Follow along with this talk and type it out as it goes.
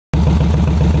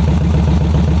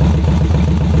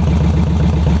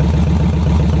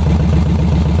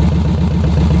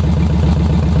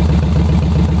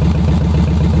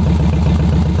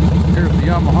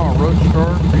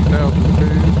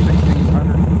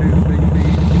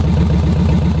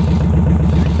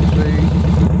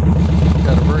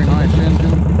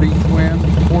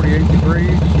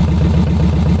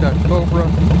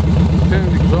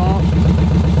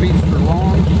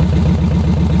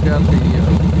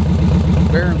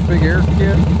Barron's Big Air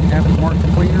Kit,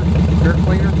 aftermarket cleaner, air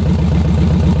cleaner.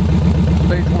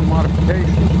 Stage 1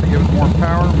 modifications to give it more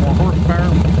power, more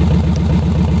horsepower.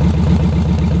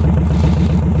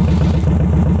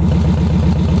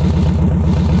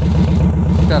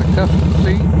 It's got a custom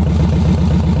seat.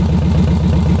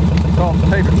 It's called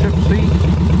potato chip seat.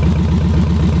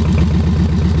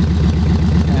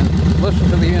 And listen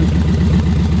to the engine.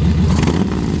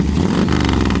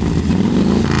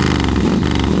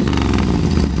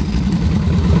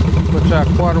 Puts out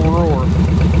quite a roar.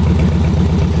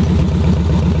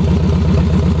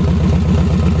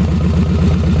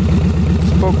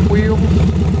 Spoke wheels,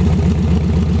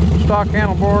 stock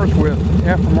handlebars with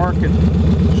aftermarket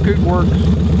Scootworks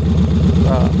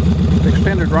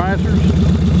extended risers.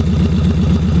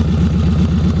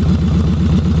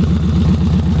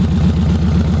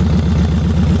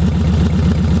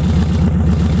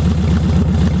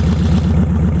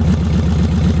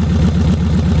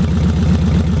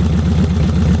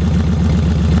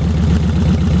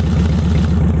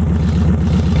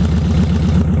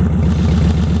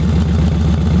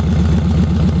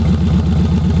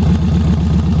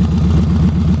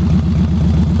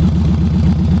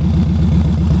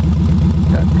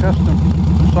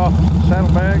 Soft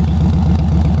saddlebags,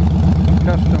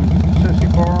 custom SISSY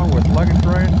bar with luggage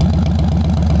rack.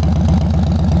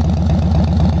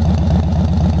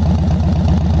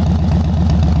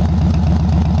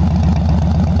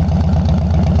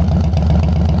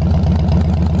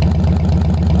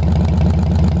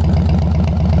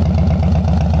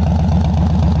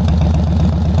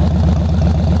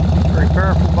 Very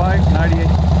powerful bike,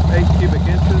 98 cubic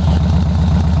inches.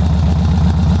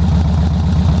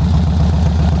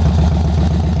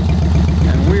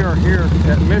 Here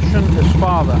at Mission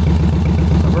Espada,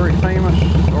 a very famous,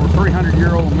 over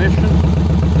 300-year-old mission.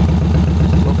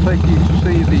 We'll take you to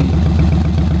see the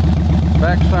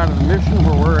backside of the mission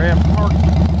where we're at parked.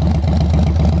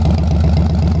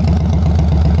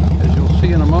 As you'll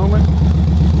see in a moment,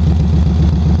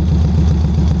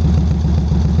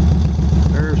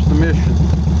 there's the mission.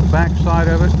 The backside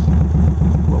of it,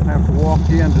 we'll have to walk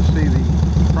in to see the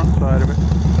front side of it.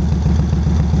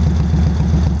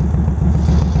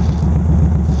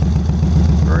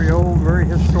 Very old, very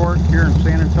historic here in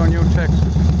San Antonio,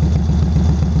 Texas.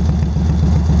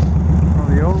 One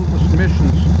of the oldest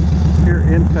missions here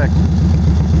in Texas.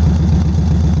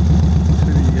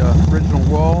 To the original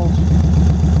walls.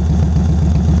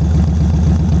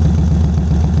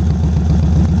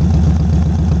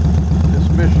 This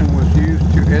mission was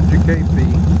used to educate the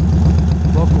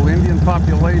local Indian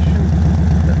population,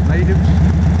 the natives,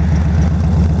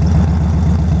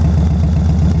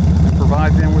 and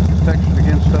provide them with protection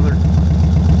against other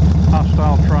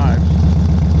hostile tribes.